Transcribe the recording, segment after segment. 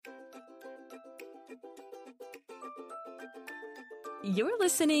You're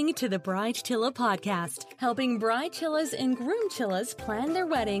listening to the Bride Chilla podcast, helping bride chillas and groom chillas plan their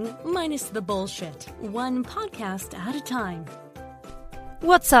wedding minus the bullshit, one podcast at a time.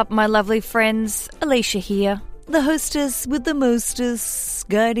 What's up, my lovely friends? Alicia here, the hostess with the mostest,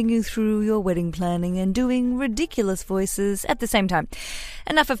 guiding you through your wedding planning and doing ridiculous voices at the same time.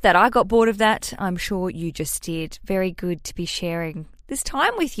 Enough of that. I got bored of that. I'm sure you just did. Very good to be sharing this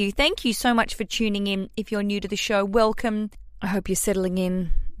time with you. Thank you so much for tuning in. If you're new to the show, welcome. I hope you're settling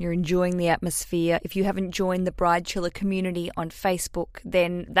in, you're enjoying the atmosphere. If you haven't joined the Bride Chilla community on Facebook,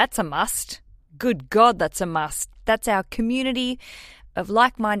 then that's a must. Good God, that's a must. That's our community of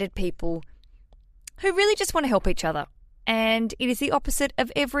like-minded people who really just want to help each other. And it is the opposite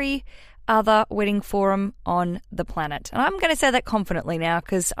of every other wedding forum on the planet. And I'm going to say that confidently now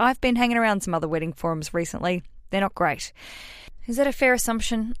because I've been hanging around some other wedding forums recently. They're not great. Is that a fair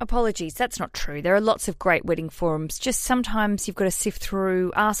assumption? Apologies, that's not true. There are lots of great wedding forums. Just sometimes you've got to sift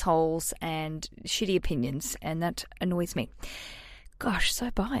through assholes and shitty opinions, and that annoys me. Gosh, so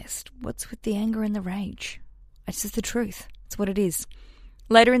biased. What's with the anger and the rage? It's just the truth. It's what it is.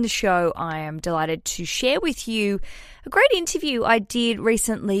 Later in the show, I am delighted to share with you a great interview I did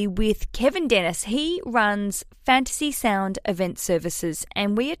recently with Kevin Dennis. He runs Fantasy Sound Event Services,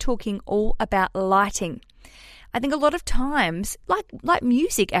 and we are talking all about lighting. I think a lot of times, like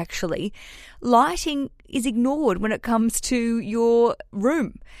music actually, lighting is ignored when it comes to your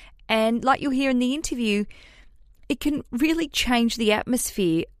room. And like you'll hear in the interview, it can really change the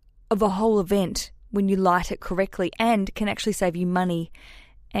atmosphere of a whole event when you light it correctly and can actually save you money.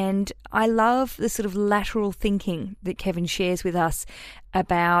 And I love the sort of lateral thinking that Kevin shares with us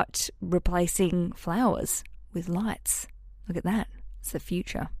about replacing flowers with lights. Look at that. It's the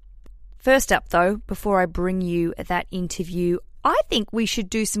future. First up, though, before I bring you that interview, I think we should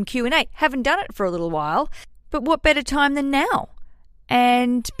do some Q&A. Haven't done it for a little while, but what better time than now?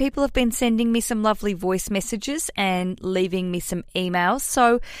 And people have been sending me some lovely voice messages and leaving me some emails,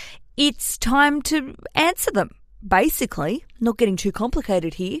 so it's time to answer them. Basically, not getting too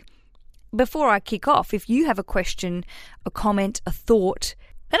complicated here. Before I kick off, if you have a question, a comment, a thought,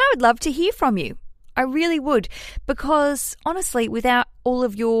 then I would love to hear from you. I really would, because honestly, without all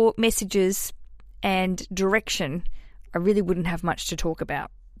of your messages and direction, I really wouldn't have much to talk about.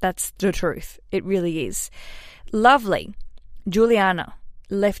 That's the truth. It really is. Lovely. Juliana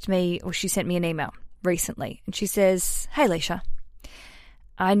she sent me an email recently, and she says, "Hey, Alicia,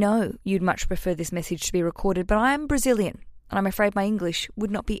 I know you'd much prefer this message to be recorded, but I am Brazilian, and I'm afraid my English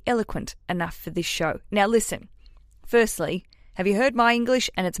would not be eloquent enough for this show." Now listen, firstly, have you heard my English?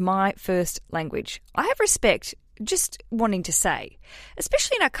 And it's my first language. I have respect, just wanting to say,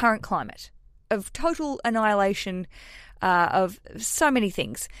 especially in our current climate of total annihilation of so many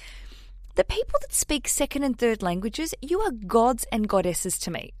things. The people that speak second and third languages, you are gods and goddesses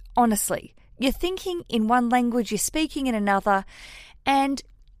to me, honestly. You're thinking in one language, you're speaking in another, and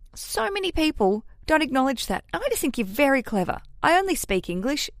so many people don't acknowledge that. I just think you're very clever. I only speak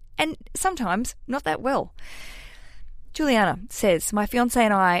English, and sometimes not that well. Juliana says, "My fiancé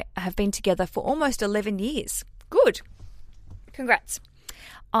and I have been together for almost 11 years. Good. Congrats.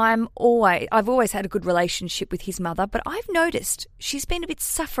 I've always had a good relationship with his mother, but I've noticed she's been a bit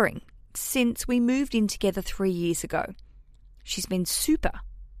suffering since we moved in together 3 years ago. She's been super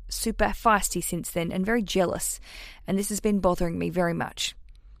feisty since then and very jealous, and this has been bothering me very much.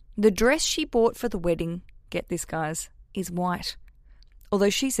 The dress she bought for the wedding, get this guys, is white. Although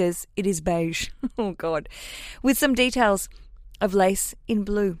she says it is beige, oh God, with some details of lace in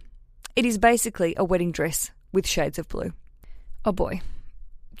blue. It is basically a wedding dress with shades of blue. Oh boy.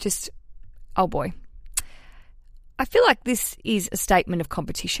 Oh boy. I feel like this is a statement of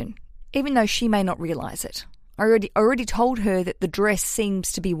competition, even though she may not realise it. I already told her that the dress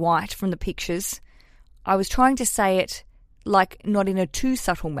seems to be white from the pictures. I was trying to say it like not in a too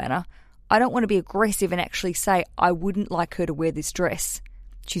subtle manner. I don't want to be aggressive and actually say I wouldn't like her to wear this dress.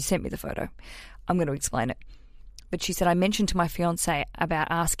 She sent me the photo. I'm going to explain it. But she said, I mentioned to my fiancé about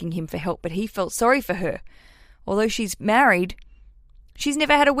asking him for help, but he felt sorry for her. Although she's married, she's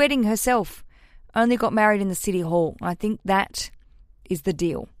never had a wedding herself. Only got married in the city hall. I think that is the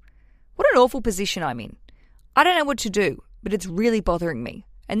deal. What an awful position I'm in. I don't know what to do, but it's really bothering me.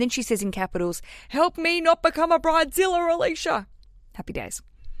 And then she says in capitals, "Help me not become a bridezilla, Alicia." Happy days.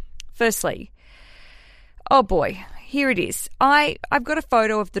 Firstly, oh boy, here it is. I've got a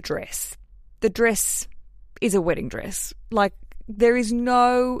photo of the dress. The dress is a wedding dress. Like, there is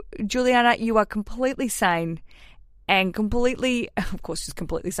no... Juliana, you are completely sane and completely... Of course she's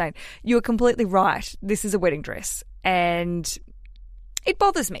completely sane. You are completely right. This is a wedding dress. And it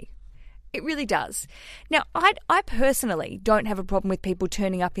bothers me. It really does. Now, I personally don't have a problem with people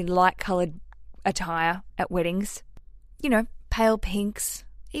turning up in light-coloured attire at weddings. You know, pale pinks,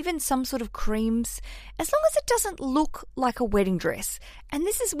 even some sort of creams, as long as it doesn't look like a wedding dress. And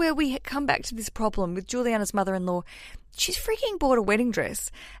this is where we come back to this problem with Juliana's mother-in-law. She's freaking bought a wedding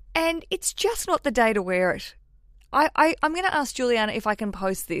dress, and it's just not the day to wear it. I'm going to ask Juliana if I can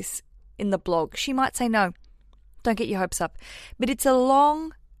post this in the blog. She might say no. Don't get your hopes up. But it's a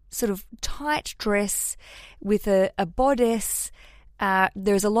long, sort of tight dress with a bodice.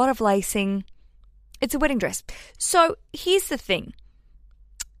 There's a lot of lacing. It's a wedding dress. So here's the thing.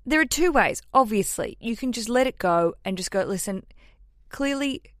 There are two ways. Obviously, you can just let it go and just go, listen,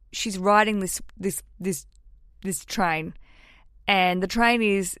 clearly she's riding this train, and the train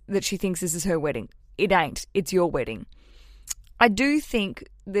is that she thinks this is her wedding. It ain't. It's your wedding. I do think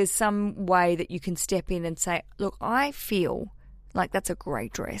there's some way that you can step in and say, look, I feel like that's a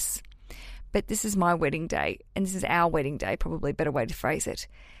great dress, but this is my wedding day, and this is our wedding day, probably a better way to phrase it.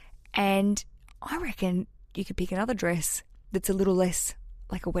 And I reckon you could pick another dress that's a little less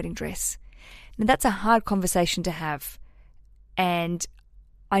like a wedding dress. Now, that's a hard conversation to have, and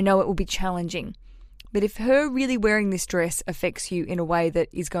I know it will be challenging. But if her really wearing this dress affects you in a way that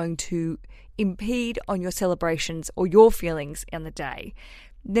is going to impede on your celebrations or your feelings on the day,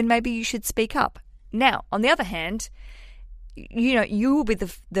 then maybe you should speak up. Now, on the other hand, you know, you will be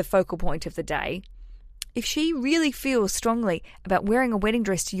the focal point of the day. If she really feels strongly about wearing a wedding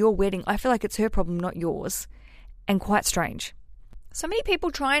dress to your wedding, I feel like it's her problem, not yours, and quite strange. So many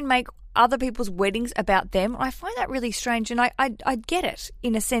people try and make other people's weddings about them. I find that really strange, and I get it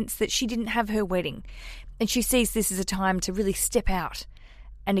in a sense that she didn't have her wedding, and she sees this as a time to really step out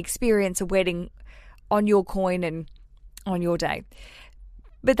and experience a wedding on your coin and on your day.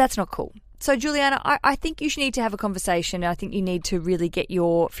 But that's not cool. So, Juliana, I think you should need to have a conversation. I think you need to really get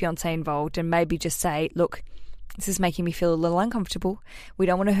your fiancé involved and maybe just say, look, this is making me feel a little uncomfortable. We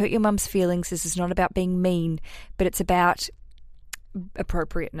don't want to hurt your mum's feelings. This is not about being mean, but it's about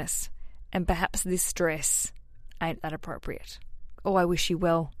appropriateness. And perhaps this dress ain't that appropriate. Oh, I wish you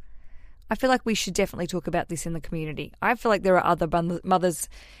well. I feel like we should definitely talk about this in the community. I feel like there are other mothers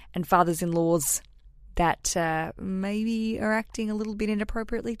and fathers-in-laws that maybe are acting a little bit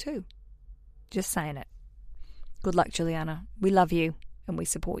inappropriately too. Just saying it. Good luck, Juliana. We love you and we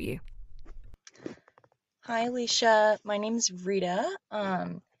support you. Hi, Alicia. My name's Rita.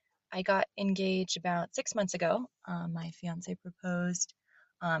 I got engaged about 6 months ago. My fiance proposed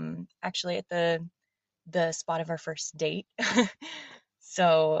actually at the spot of our first date.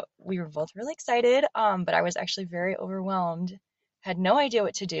 So we were both really excited, but I was actually very overwhelmed, had no idea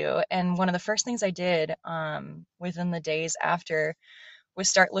what to do. And one of the first things I did within the days after was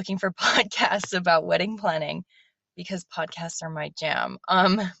start looking for podcasts about wedding planning, because podcasts are my jam.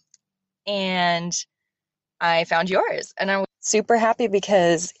 And I found yours, and I was super happy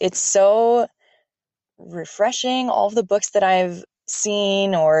because it's so refreshing. All of the books that I've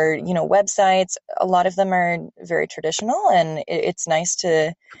seen, or, you know, websites, a lot of them are very traditional, and it's nice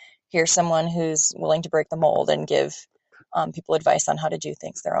to hear someone who's willing to break the mold and give people advice on how to do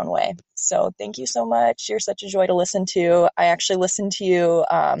things their own way. So thank you so much. You're such a joy to listen to. I actually listened to you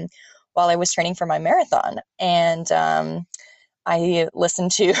while I was training for my marathon, and I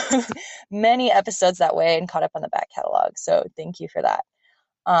listened to many episodes that way and caught up on the back catalog. So thank you for that.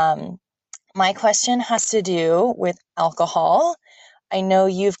 My question has to do with alcohol. I know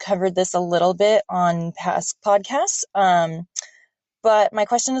you've covered this a little bit on past podcasts, but my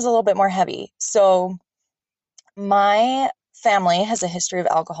question is a little bit more heavy. So my family has a history of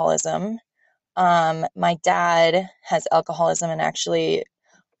alcoholism. My dad has alcoholism, and actually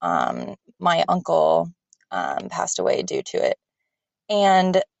my uncle passed away due to it.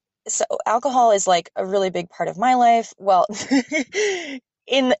 And so alcohol is like a really big part of my life. Well,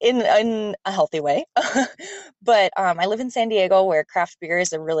 in a healthy way. But I live in San Diego, where craft beer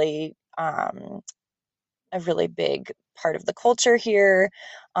is a really big part of the culture here.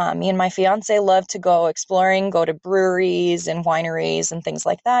 Me and my fiance love to go exploring, go to breweries and wineries and things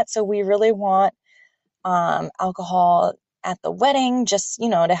like that. So we really want alcohol at the wedding, just, you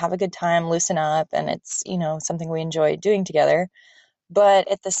know, to have a good time, loosen up, and it's, you know, something we enjoy doing together.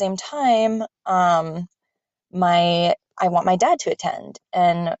 But at the same time, I want my dad to attend,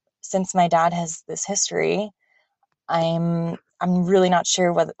 and since my dad has this history, I'm really not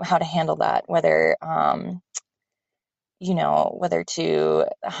sure how to handle that. Whether whether to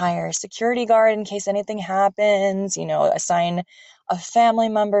hire a security guard in case anything happens, you know, assign a family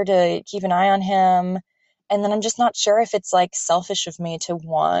member to keep an eye on him, and then I'm just not sure if it's like selfish of me to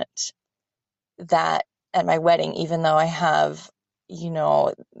want that at my wedding, even though I have,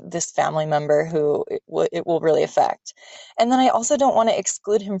 this family member who it will really affect. And then I also don't want to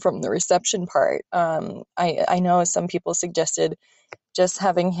exclude him from the reception part. I know some people suggested just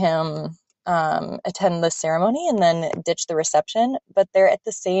having him attend the ceremony and then ditch the reception, but they're at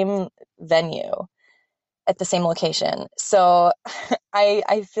the same venue, at the same location. So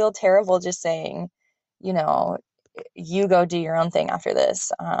I feel terrible just saying, you go do your own thing after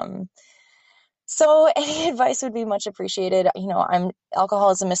this. So any advice would be much appreciated.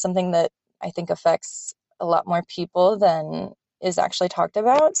 Alcoholism is something that I think affects a lot more people than is actually talked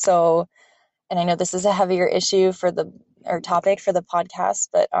about. So, and I know this is a heavier issue or topic for the podcast,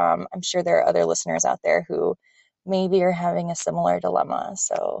 but I'm sure there are other listeners out there who maybe are having a similar dilemma.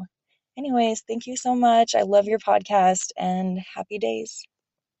 So anyways, thank you so much. I love your podcast and happy days.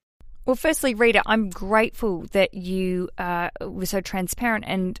 Well, firstly, Rita, I'm grateful that you were so transparent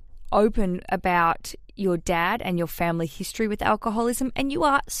and open about your dad and your family history with alcoholism. And you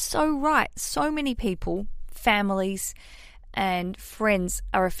are so right. So many people, families and friends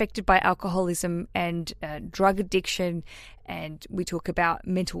are affected by alcoholism and drug addiction. And we talk about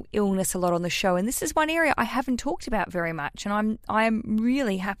mental illness a lot on the show. And this is one area I haven't talked about very much. And I'm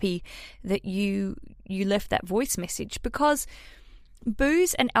really happy that you left that voice message, because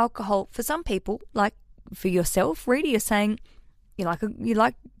booze and alcohol, for some people, like for yourself, Rita, you're saying you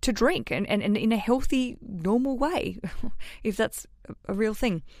like to drink and in a healthy, normal way, if that's a real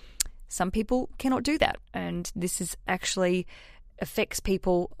thing. Some people cannot do that, and this is actually affects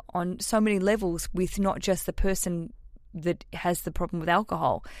people on so many levels, with not just the person that has the problem with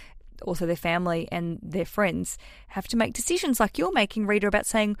alcohol, also their family and their friends have to make decisions like you're making, Rita, about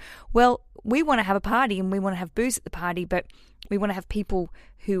saying, well, we want to have a party and we want to have booze at the party, but we want to have people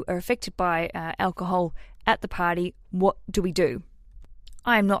who are affected by alcohol at the party. What do we do?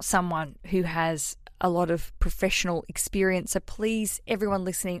 I am not someone who has a lot of professional experience, so please, everyone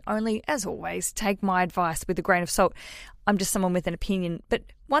listening, only, as always, take my advice with a grain of salt. I'm just someone with an opinion. But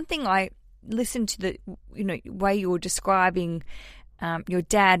one thing, I listened to the way you're describing your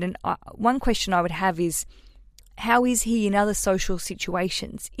dad, and one question I would have is, how is he in other social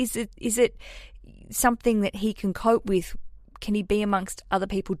situations? Is it something that he can cope with? Can he be amongst other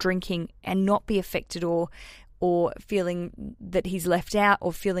people drinking and not be affected, or feeling that he's left out,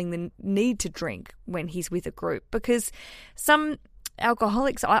 or feeling the need to drink when he's with a group? Because some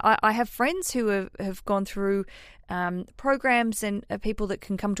alcoholics, I have friends who have gone through programs, and people that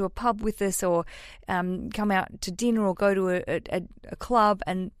can come to a pub with us, or come out to dinner, or go to a club,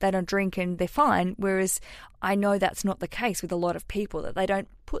 and they don't drink and they're fine. Whereas I know that's not the case with a lot of people, that they don't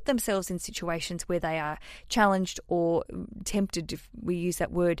put themselves in situations where they are challenged or tempted, if we use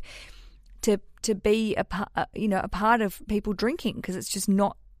that word, to be a part of people drinking, because it's just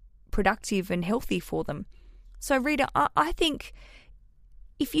not productive and healthy for them. So Rita, I think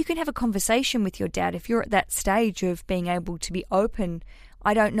if you can have a conversation with your dad, if you're at that stage of being able to be open,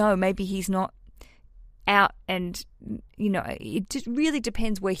 I don't know, maybe he's not out, and it just really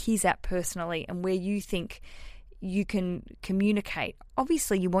depends where he's at personally and where you think you can communicate.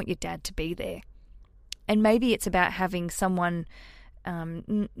 Obviously you want your dad to be there, and maybe it's about having someone,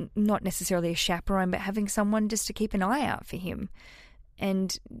 not necessarily a chaperone, but having someone just to keep an eye out for him,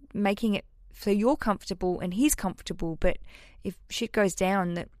 and making it so you're comfortable and he's comfortable. But if shit goes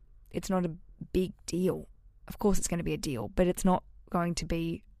down, that it's not a big deal. Of course it's going to be a deal, but it's not going to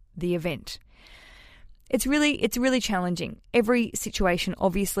be the event. It's really challenging. Every situation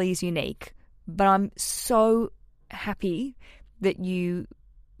obviously is unique, but I'm so happy that you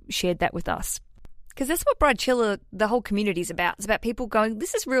shared that with us. Because that's what Bride Chilla, the whole community, is about. It's about people going,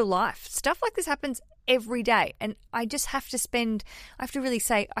 this is real life. Stuff like this happens every day. And I just have to really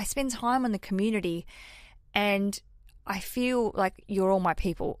say, I spend time on the community, and I feel like you're all my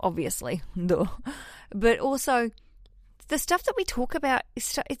people, obviously. But also, the stuff that we talk about,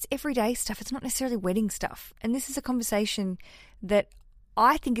 it's everyday stuff. It's not necessarily wedding stuff. And this is a conversation that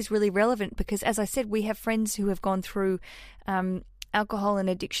I think is really relevant, because, as I said, we have friends who have gone through alcohol and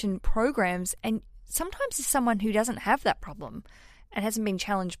addiction programs, and sometimes as someone who doesn't have that problem and hasn't been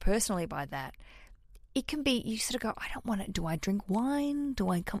challenged personally by that, it can be, you sort of go, I don't want to, do I drink wine?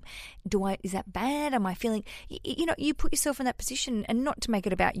 Is that bad? Am I feeling, you put yourself in that position, and not to make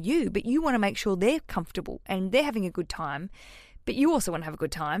it about you, but you want to make sure they're comfortable and they're having a good time, but you also want to have a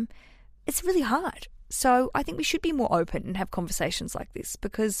good time. It's really hard. So I think we should be more open and have conversations like this,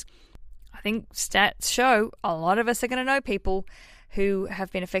 because I think stats show a lot of us are going to know people who have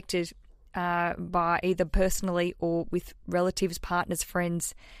been affected by either personally or with relatives, partners,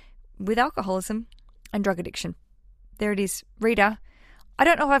 friends, with alcoholism and drug addiction. There it is. Rita, I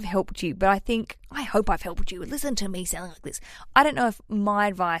don't know if I've helped you, but I hope I've helped you. Listen to me sounding like this. I don't know if my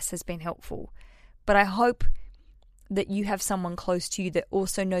advice has been helpful, but I hope that you have someone close to you that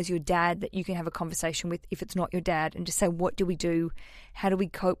also knows your dad that you can have a conversation with if it's not your dad, and just say, what do we do? How do we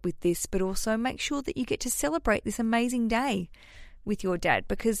cope with this? But also make sure that you get to celebrate this amazing day with your dad,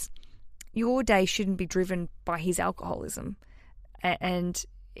 because your day shouldn't be driven by his alcoholism. And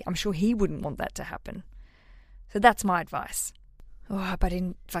I'm sure he wouldn't want that to happen. So that's my advice. Oh, I hope I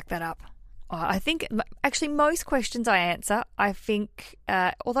didn't fuck that up. I think, actually, most questions I answer, I think,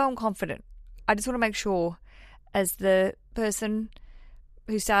 although I'm confident, I just want to make sure, as the person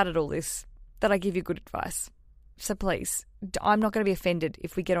who started all this, that I give you good advice. So please, I'm not going to be offended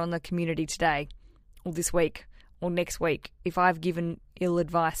if we get on the community today or this week or next week. If I've given ill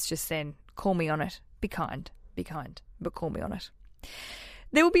advice just then, call me on it. Be kind, but call me on it.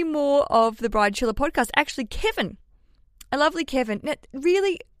 There will be more of the Bride Chilla podcast. Actually, Kevin, a lovely Kevin. Now,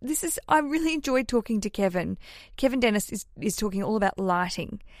 really, I really enjoyed talking to Kevin. Kevin Dennis is talking all about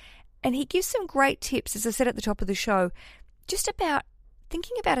lighting. And he gives some great tips, as I said at the top of the show, just about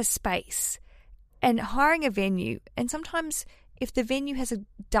thinking about a space and hiring a venue. And sometimes if the venue has a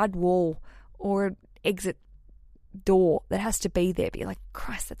dud wall or an exit door that has to be there, but you're like,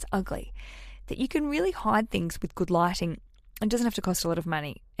 Christ, that's ugly, that you can really hide things with good lighting and doesn't have to cost a lot of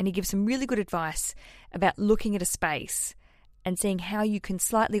money. And he gives some really good advice about looking at a space and seeing how you can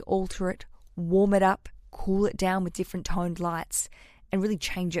slightly alter it, warm it up, cool it down with different toned lights, and really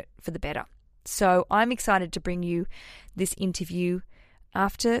change it for the better. So I'm excited to bring you this interview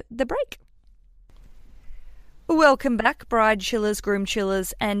after the break. Welcome back, bride chillers, groom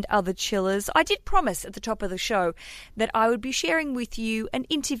chillers, and other chillers. I did promise at the top of the show that I would be sharing with you an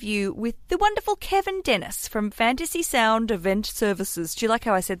interview with the wonderful Kevin Dennis from Fantasy Sound Event Services. Do you like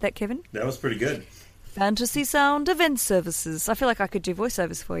how I said that, Kevin? That was pretty good. Fantasy Sound Event Services. I feel like I could do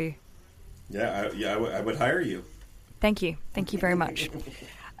voiceovers for you. I would hire you. Thank you. Thank you very much.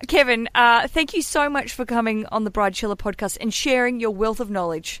 Kevin, thank you so much for coming on the Bride Chilla podcast and sharing your wealth of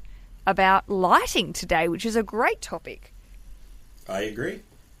knowledge about lighting today, which is a great topic. I agree.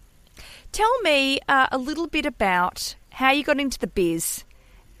 Tell me a little bit about how you got into the biz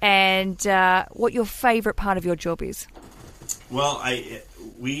and what your favourite part of your job is. Well,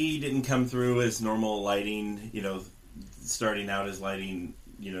 we didn't come through as normal lighting, starting out as lighting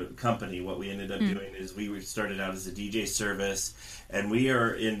company. What we ended up doing is we started out as a DJ service, and we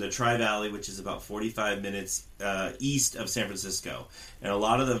are in the Tri-Valley, which is about 45 minutes east of San Francisco. And a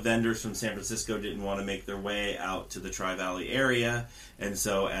lot of the vendors from San Francisco didn't want to make their way out to the Tri-Valley area. And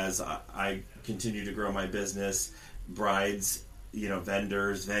so as I continue to grow my business, brides,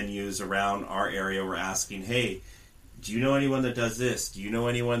 vendors, venues around our area were asking, hey, do you know anyone that does this? Do you know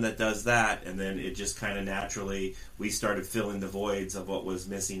anyone that does that? And then it just kind of naturally, we started filling the voids of what was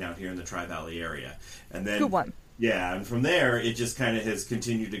missing out here in the Tri-Valley area. And then, good one. Yeah, and from there, it just kind of has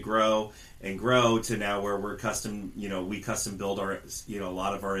continued to grow and grow to now where we're custom, we custom build our, a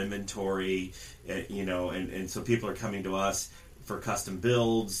lot of our inventory, and so people are coming to us for custom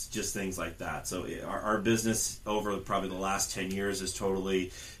builds, just things like that. So our business over probably the last 10 years has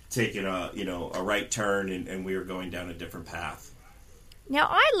totally taken a right turn, and we are going down a different path. Now,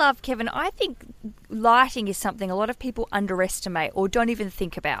 I love, Kevin, I think lighting is something a lot of people underestimate or don't even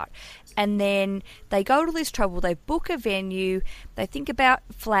think about. And then they go to this trouble, they book a venue, they think about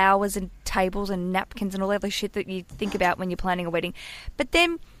flowers and tables and napkins and all that other shit that you think about when you're planning a wedding. But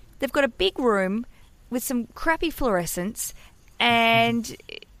then they've got a big room with some crappy fluorescents, and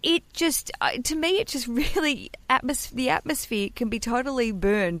it just, to me, it just really, the atmosphere can be totally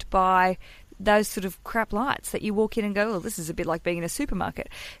burned by those sort of crap lights that you walk in and go, oh, this is a bit like being in a supermarket.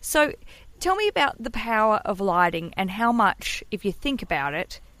 So tell me about the power of lighting and how much, if you think about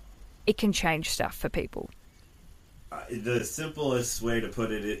it, it can change stuff for people. The simplest way to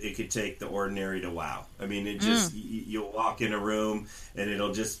put it, it could take the ordinary to wow. I mean, it just, you'll walk in a room and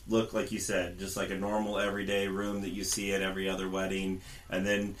it'll just look, like you said, just like a normal everyday room that you see at every other wedding. And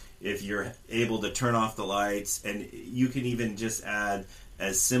then if you're able to turn off the lights, and you can even just add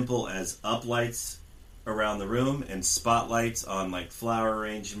as simple as up lights around the room and spotlights on like flower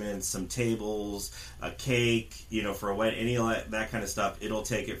arrangements, some tables, a cake, for a wedding, any of that kind of stuff, it'll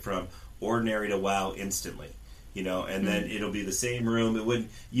take it from ordinary to wow instantly. And then it'll be the same room.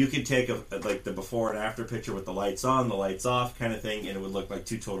 You could take like the before and after picture with the lights on, the lights off kind of thing, and it would look like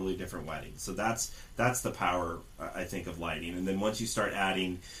two totally different weddings. So that's the power, I think, of lighting. And then once you start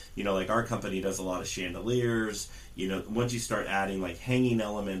adding, like our company does a lot of chandeliers, once you start adding like hanging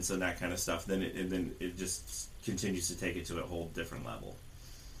elements and that kind of stuff, then it just continues to take it to a whole different level.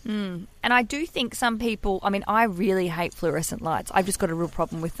 And I do think some people, I mean, I really hate fluorescent lights. I've just got a real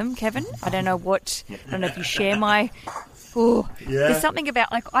problem with them, Kevin. I don't know if you share my... There's something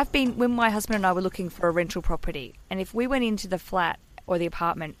about, like, when my husband and I were looking for a rental property, and if we went into the flat or the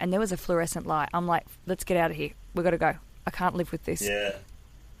apartment and there was a fluorescent light, I'm like, let's get out of here. We've got to go. I can't live with this. They're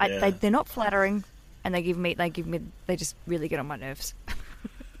not flattering, and they just really get on my nerves.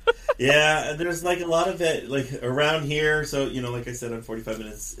 Yeah, there's like a lot of it like around here. So, like I said, I'm 45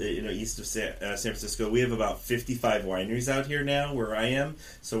 minutes, east of San Francisco. We have about 55 wineries out here now where I am.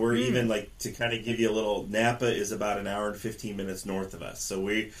 So we're even like, to kind of give you a little, Napa is about an hour and 15 minutes north of us. So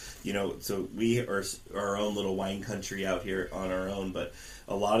we are our own little wine country out here on our own. But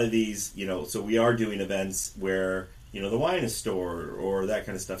a lot of these, so we are doing events where, the wine is stored or that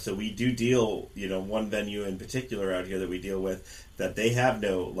kind of stuff. So we do deal, one venue in particular out here that we deal with, that they have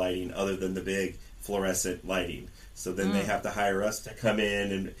no lighting other than the big fluorescent lighting. So then they have to hire us to come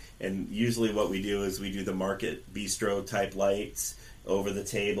in, and usually what we do is we do the market bistro type lights over the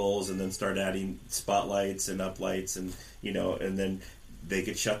tables, and then start adding spotlights and uplights, and and then they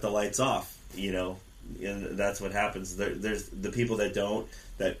could shut the lights off, and that's what happens. There's the people that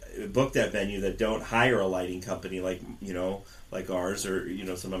book that venue that don't hire a lighting company like ours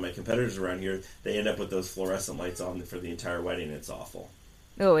or some of my competitors around here. They end up with those fluorescent lights on for the entire wedding. It's awful.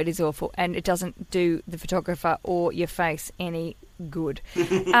 Oh, it is awful, and it doesn't do the photographer or your face any good.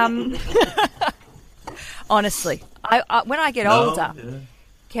 Honestly, when I get older,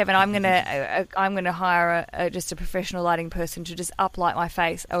 Kevin, I'm gonna hire just a professional lighting person to just uplight my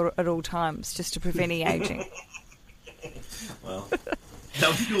face at all times, just to prevent any aging. Well, that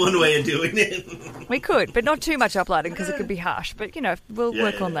would be one way of doing it. We could, but not too much uplighting because it could be harsh. But we'll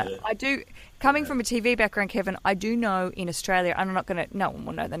work on that. Yeah. I do. Coming from a TV background, Kevin, I do know in Australia, I'm not going to, no one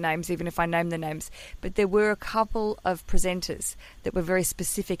will know the names, even if I name the names, but there were a couple of presenters that were very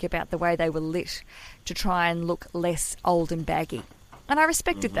specific about the way they were lit to try and look less old and baggy. And I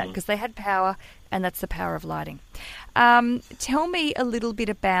respected that because they had power, and that's the power of lighting. Tell me a little bit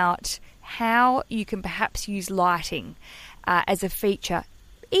about how you can perhaps use lighting as a feature,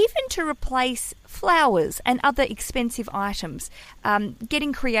 even to replace flowers and other expensive items,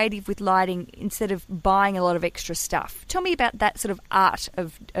 getting creative with lighting instead of buying a lot of extra stuff. Tell me about that sort of art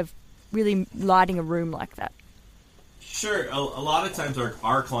of really lighting a room like that. Sure. A lot of times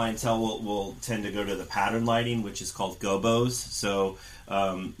our clientele will tend to go to the pattern lighting, which is called gobos. So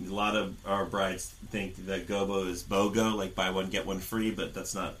a lot of our brides think that gobo is BOGO, like buy one, get one free, but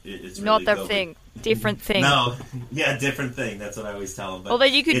that's not. It's really not the gobo. thing. Different thing. No. Yeah, different thing. That's what I always tell them. But although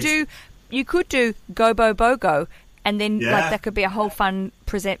you could do gobo BOGO, and then that could be a whole fun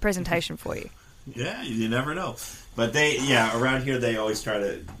presentation for you. Yeah, you never know. But around here they always try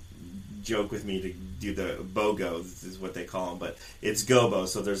to joke with me to do the BOGO, is what they call them, but it's gobo.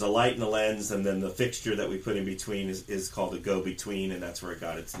 So there's a light and a lens, and then the fixture that we put in between is called a go-between, and that's where it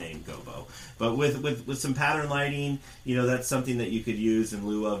got its name, gobo. But with some pattern lighting, that's something that you could use in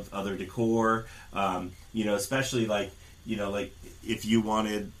lieu of other decor, especially like if you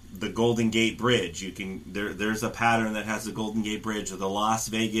wanted the Golden Gate Bridge, you can there's a pattern that has the Golden Gate Bridge or the Las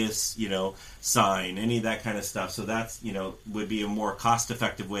Vegas sign, any of that kind of stuff. So that's would be a more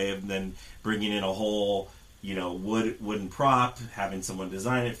cost-effective way than bringing in a whole wooden prop, having someone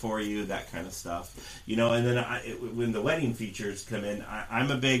design it for you, that kind of stuff. And then when the wedding features come in,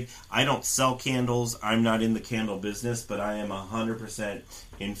 I don't sell candles. I'm not in the candle business, but I am 100%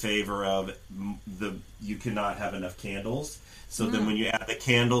 in favor of you cannot have enough candles. So then when you add the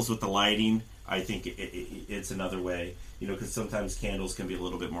candles with the lighting, I think it's another way, because sometimes candles can be a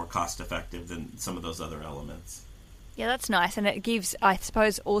little bit more cost effective than some of those other elements. Yeah, that's nice. And it gives, I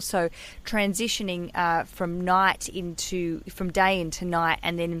suppose, also transitioning from day into night,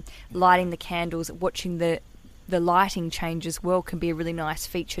 and then lighting the candles, watching the lighting change as well can be a really nice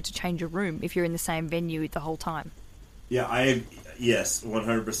feature to change a room if you're in the same venue the whole time. Yeah, yes,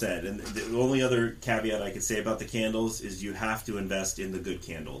 100%. And the only other caveat I could say about the candles is you have to invest in the good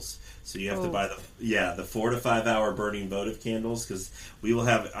candles. So you have to buy the 4 to 5 hour burning votive candles, because we will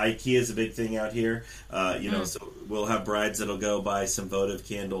have, IKEA is a big thing out here. So we'll have brides that'll go buy some votive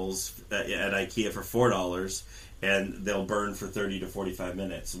candles at IKEA for $4, and they'll burn for 30 to 45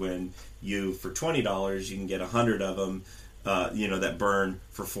 minutes. When for $20, you can get 100 of them. That burn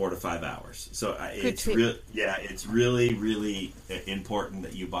for 4 to 5 hours. So it's really, really important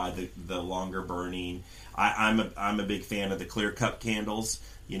that you buy the longer burning. I'm a big fan of the clear cup candles,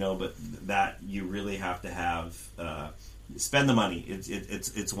 but that you really have to have spend the money.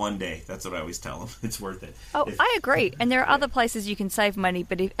 It's one day. That's what I always tell them. It's worth it. Oh, I agree. And there are other places you can save money,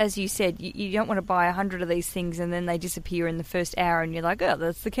 but as you said, you don't want to buy 100 of these things and then they disappear in the first hour and you're like, oh,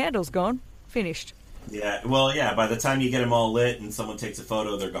 that's the candle's gone. Finished. Yeah, well, yeah, by the time you get them all lit and someone takes a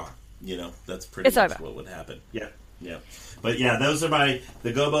photo, they're gone. That's pretty much what would happen. Yeah. But yeah, those are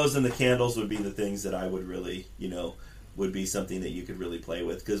the gobos and the candles would be the things that I would really, would be something that you could really play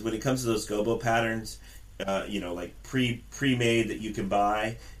with. Because when it comes to those gobo patterns, like pre-made that you can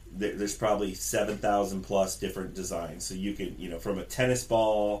buy, there's probably 7,000 plus different designs. So you can, from a tennis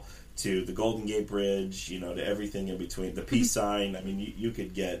ball to the Golden Gate Bridge, to everything in between, the peace sign. I mean, you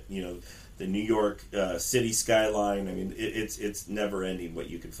could get, the New York city skyline. I mean, it's never ending what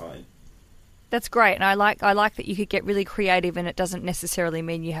you can find. That's great, and I like that you could get really creative, and it doesn't necessarily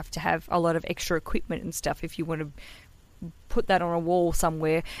mean you have to have a lot of extra equipment and stuff if you want to put that on a wall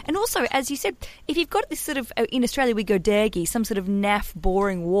somewhere. And also, as you said, if you've got this sort of, in Australia we go daggy, some sort of naff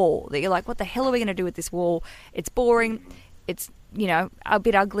boring wall that you're like, what the hell are we going to do with this wall? It's boring, it's, a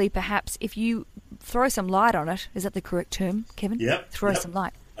bit ugly perhaps. If you throw some light on it, is that the correct term, Kevin? Yep. Throw some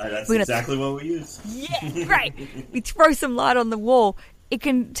light. That's exactly what we use. Yeah, great. We throw some light on the wall. It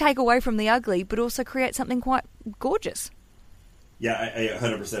can take away from the ugly, but also create something quite gorgeous. Yeah, I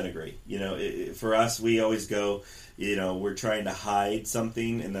 100% agree. For us, we always go, we're trying to hide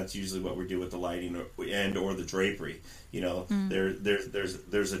something, and that's usually what we do with the lighting or the drapery.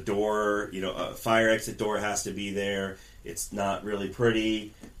 There's a door, a fire exit door has to be there. It's not really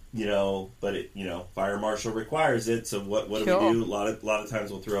pretty, but it, fire marshal requires it. So what do we do? A lot of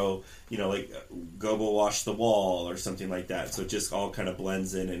times we'll throw, like gobo wash the wall or something like that. So it just all kind of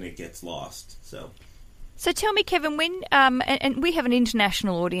blends in and it gets lost. So tell me, Kevin, when and we have an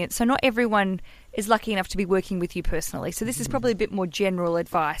international audience, so not everyone is lucky enough to be working with you personally. So this is probably a bit more general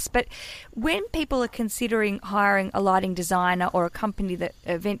advice. But when people are considering hiring a lighting designer or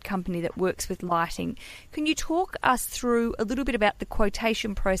event company that works with lighting, can you talk us through a little bit about the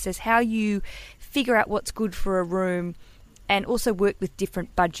quotation process, how you figure out what's good for a room, and also work with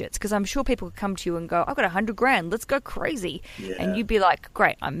different budgets? Because I'm sure people could come to you and go, I've got $100,000, let's go crazy. Yeah. And you'd be like,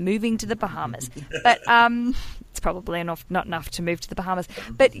 great, I'm moving to the Bahamas. But it's probably not enough to move to the Bahamas.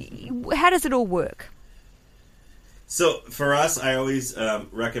 But how does it all work? So for us, I always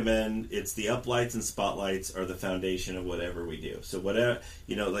recommend it's the uplights and spotlights are the foundation of whatever we do. So whatever,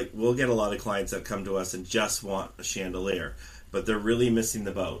 we'll get a lot of clients that come to us and just want a chandelier, but they're really missing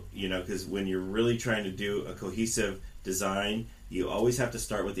the boat, because when you're really trying to do a cohesive design, you always have to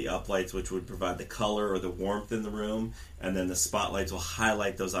start with the uplights, which would provide the color or the warmth in the room, and then the spotlights will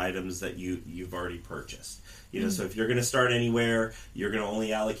highlight those items that you've already purchased. So if you're going to start anywhere, you're going to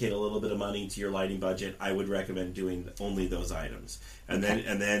only allocate a little bit of money to your lighting budget. I would recommend doing only those items, and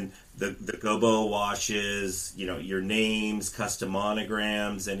then the gobo washes, your names, custom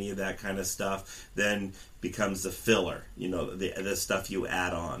monograms, any of that kind of stuff, then becomes the filler. The stuff you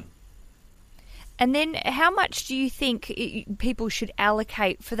add on. And then how much do you think people should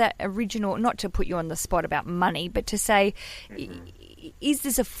allocate for that original, not to put you on the spot about money, but to say, is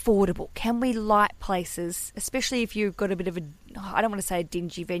this affordable? Can we light places, especially if you've got a bit of I don't want to say a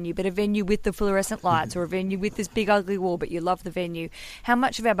dingy venue, but a venue with the fluorescent lights or a venue with this big ugly wall, but you love the venue. How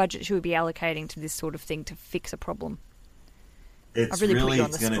much of our budget should we be allocating to this sort of thing to fix a problem? It's I really really put you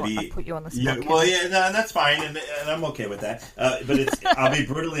on the spot. I put you on the spot. Yeah, well, yeah, no, that's fine, and I'm okay with that. But I'll be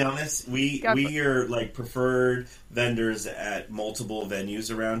brutally honest. We are like preferred vendors at multiple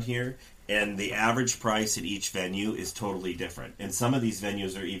venues around here, and the average price at each venue is totally different. And some of these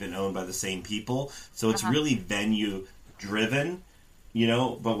venues are even owned by the same people, so it's really venue driven.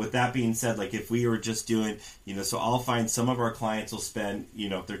 But with that being said, like if we were just doing, so I'll find some of our clients will spend,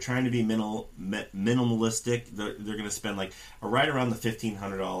 if they're trying to be minimalistic, they're going to spend like right around the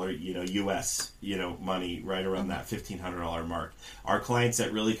 $1,500, US, money, right around that $1,500 mark. Our clients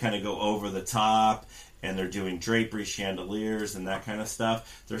that really kind of go over the top and they're doing drapery, chandeliers, and that kind of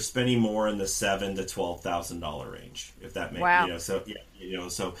stuff, they're spending more in the $7,000 to $12,000 range, if that makes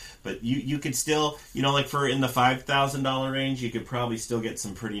but you could still, like for in the $5,000 range, you could probably still get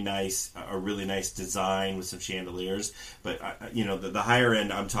some pretty nice, a really nice design with some chandeliers. But the higher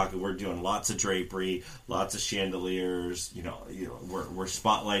end, I'm talking, we're doing lots of drapery, lots of chandeliers. We're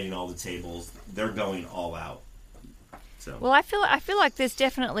spotlighting all the tables. They're going all out. So. Well, I feel like there's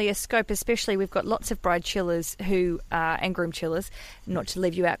definitely a scope, especially we've got lots of bride chillers and groom chillers, not to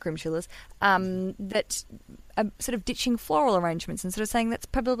leave you out, groom chillers, that are sort of ditching floral arrangements and sort of saying that's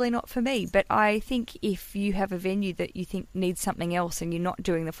probably not for me. But I think if you have a venue that you think needs something else and you're not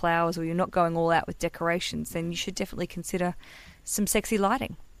doing the flowers or you're not going all out with decorations, then you should definitely consider some sexy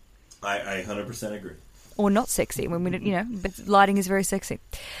lighting. I 100% agree. or not sexy when we, but lighting is very sexy.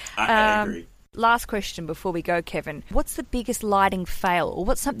 I agree. Last question before we go, Kevin. What's the biggest lighting fail, or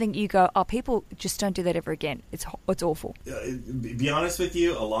what's something you go, oh, people just don't do that ever again? It's awful. Be honest with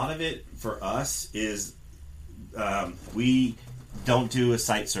you, a lot of it for us is we don't do a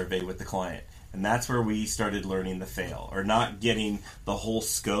site survey with the client. And that's where we started learning the fail, or not getting the whole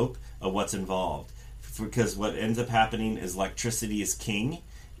scope of what's involved. Because what ends up happening is electricity is king,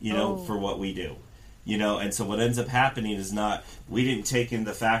 for what we do. And so what ends up happening is we didn't take in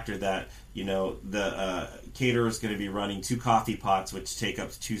the factor that, the caterer is going to be running 2 coffee pots, which take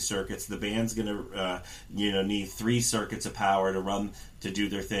up 2 circuits. The band's going to, need 3 circuits of power to do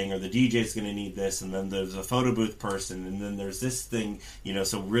their thing, or the DJ's going to need this, and then there's a photo booth person, and then there's this thing,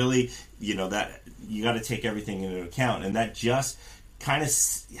 so really, that you got to take everything into account, and that just kind of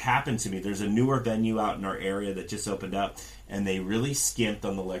happened to me. There's a newer venue out in our area that just opened up, and they really skimped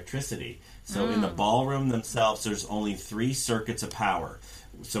on the electricity. So in the ballroom themselves, there's only 3 circuits of power.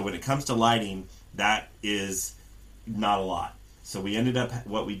 So when it comes to lighting, that is not a lot. So we ended up,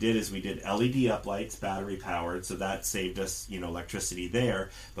 what we did is we did LED uplights, battery powered, so that saved us, electricity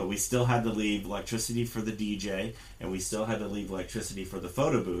there. But we still had to leave electricity for the DJ, and we still had to leave electricity for the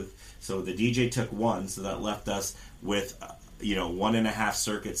photo booth. So the DJ took 1, so that left us with, 1.5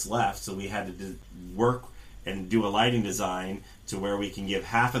 circuits left. So we had to work and do a lighting design to where we can give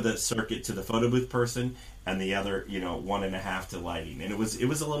half of the circuit to the photo booth person and the other, 1.5 to lighting. And it was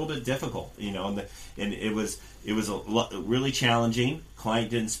a little bit difficult, and it was really challenging. Client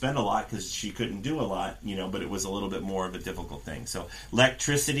didn't spend a lot because she couldn't do a lot, but it was a little bit more of a difficult thing. So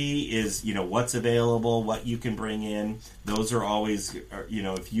electricity is, what's available, what you can bring in. Those are always,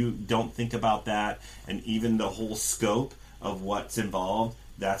 if you don't think about that, and even the whole scope of what's involved,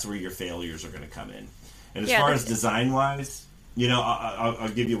 that's where your failures are going to come in. And as far as design-wise, I'll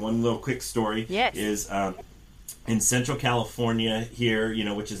give you one little quick story. Yes. Is in Central California here,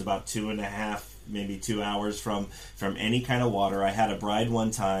 which is about 2.5, maybe 2 hours from any kind of water. I had a bride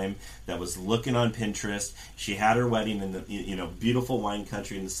one time that was looking on Pinterest. She had her wedding in the beautiful wine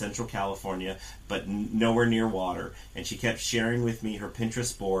country in Central California, but nowhere near water. And she kept sharing with me her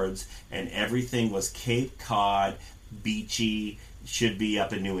Pinterest boards, and everything was Cape Cod, beachy, should be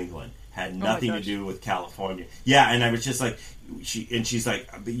up in New England. Had nothing to do with California. Yeah, and I was just like, she's like,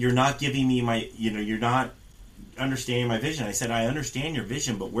 but you're not giving me my, you're not understanding my vision. I said, I understand your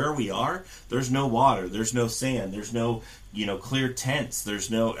vision, but where we are, there's no water, there's no sand, there's no, clear tents, there's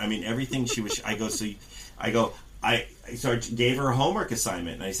no, everything she was, so I gave her a homework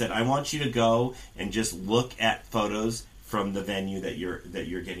assignment, and I said, I want you to go and just look at photos from the venue that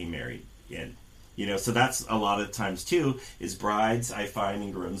you're getting married in. So that's a lot of times too, is brides, I find,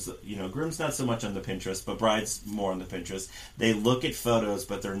 and grooms, grooms not so much on the Pinterest, but brides more on the Pinterest. They look at photos,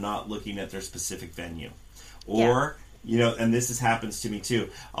 but they're not looking at their specific venue. Or, and this happens to me too.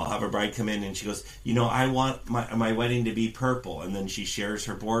 I'll have a bride come in and she goes, I want my wedding to be purple. And then she shares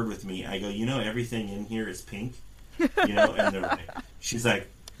her board with me. I go, everything in here is pink. And they're like, she's like,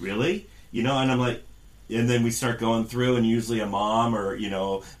 really? And I'm like, and then we start going through, and usually a mom or,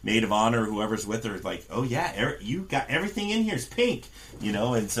 maid of honor, whoever's with her, is like, oh yeah, you got everything in here is pink,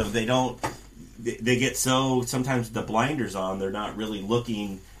 and so they get so, sometimes the blinders on, they're not really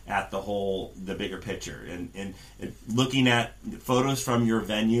looking at the bigger picture. And looking at photos from your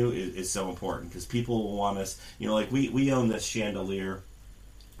venue is so important, because people will want us, like we own this chandelier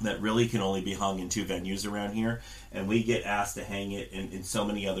that really can only be hung in 2 venues around here, and we get asked to hang it in so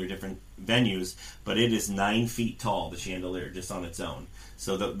many other different venues, but it is 9 feet tall, the chandelier, just on its own.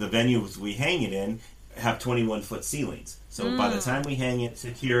 So the venues we hang it in have 21-foot ceilings. So by the time we hang it,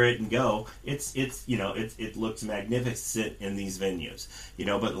 secure it, and go, it looks magnificent in these venues.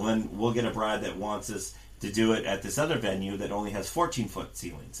 But then we'll get a bride that wants us to do it at this other venue that only has 14-foot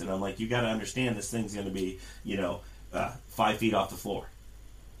ceilings, and I'm like, you got to understand, this thing's going to be 5 feet off the floor.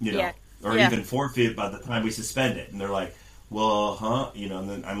 Even 4 feet by the time we suspend it. And they're like, well, and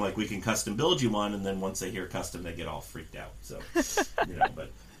then I'm like, we can custom build you one. And then once they hear custom, they get all freaked out. So, but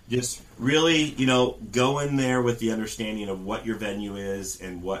just really, go in there with the understanding of what your venue is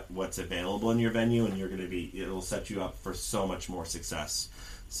and what's available in your venue. And it'll set you up for so much more success.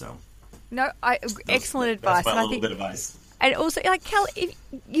 So. No, excellent advice. That's my little bit of advice. And also, like, Cal, if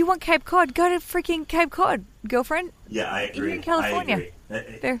you want Cape Cod, go to freaking Cape Cod, girlfriend. Yeah, I agree. You're in California. I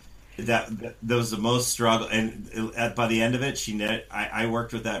agree. That was the most struggle, and by the end of it, I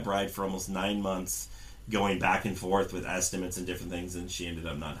worked with that bride for almost 9 months, going back and forth with estimates and different things, and she ended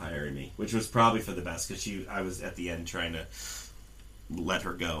up not hiring me, which was probably for the best, because I was at the end trying to let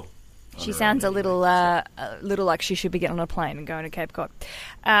her go. She sounds a little like she should be getting on a plane and going to Cape Cod.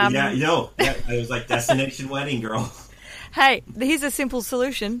 It was like destination wedding, girl. Hey, here's a simple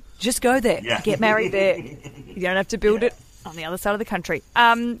solution. Just go there. Yeah. Get married there. You don't have to build it on the other side of the country.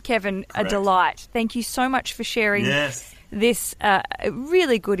 Kevin, correct. A delight. Thank you so much for sharing this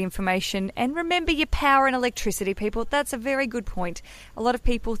really good information. And remember your power and electricity, people. That's a very good point. A lot of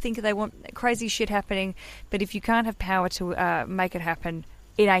people think they want crazy shit happening, but if you can't have power to make it happen,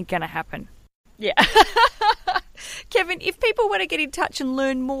 it ain't going to happen. Yeah. Kevin, if people want to get in touch and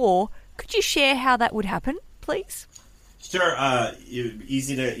learn more, could you share how that would happen, please? Sure.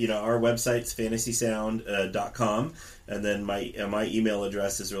 Easy to, our website's fantasysound.com. And then my email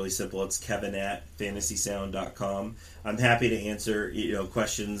address is really simple. It's kevin@fantasysound.com. I'm happy to answer,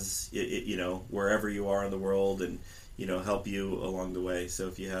 questions, wherever you are in the world and, help you along the way. So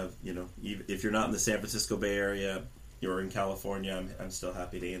if you have, if you're not in the San Francisco Bay Area, you're in California, I'm still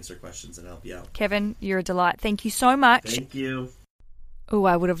happy to answer questions and help you out. Kevin, you're a delight. Thank you so much. Thank you. Oh,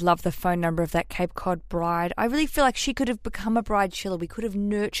 I would have loved the phone number of that Cape Cod bride. I really feel like she could have become a bride chiller. We could have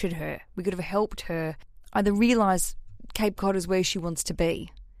nurtured her. We could have helped her either realise Cape Cod is where she wants to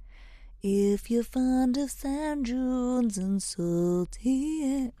be. If you're fond of sand dunes and salty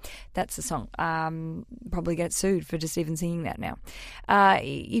air. That's the song. Probably get sued for just even singing that now.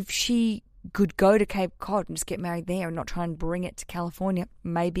 If she could go to Cape Cod and just get married there and not try and bring it to California,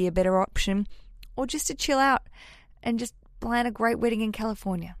 maybe a better option. Or just to chill out and just plan a great wedding in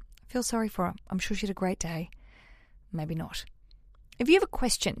California. I feel sorry for her. I'm sure she had a great day. Maybe not. If you have a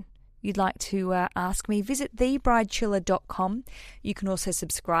question you'd like to ask me, visit thebridechiller.com. You can also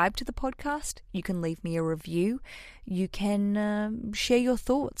subscribe to the podcast. You can leave me a review. You can share your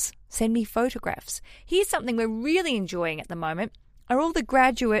thoughts. Send me photographs. Here's something we're really enjoying at the moment are all the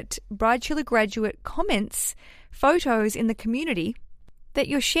Bride Chiller graduate comments, photos in the community that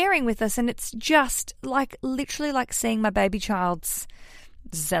you're sharing with us, and it's just literally like seeing my baby child's,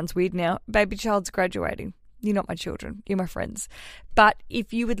 this sounds weird now, baby child's graduating. You're not my children, you're my friends. But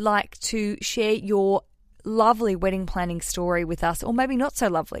if you would like to share your lovely wedding planning story with us, or maybe not so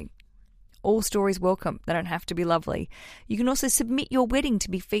lovely, all stories welcome, they don't have to be lovely. You can also submit your wedding to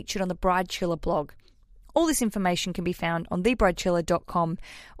be featured on the Bride Chiller blog. All this information can be found on thebridechiller.com,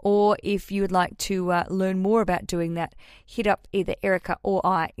 or if you would like to learn more about doing that, hit up either Erica or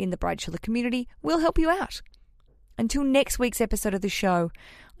I in the Bride Chiller community. We'll help you out. Until next week's episode of the show,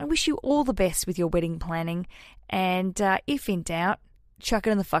 I wish you all the best with your wedding planning, and if in doubt, chuck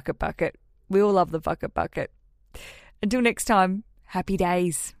it in the fuck it bucket. We all love the fuck it bucket. Until next time, happy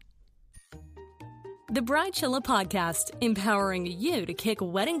days. The Bride Chiller Podcast, empowering you to kick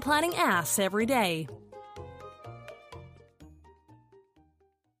wedding planning ass every day.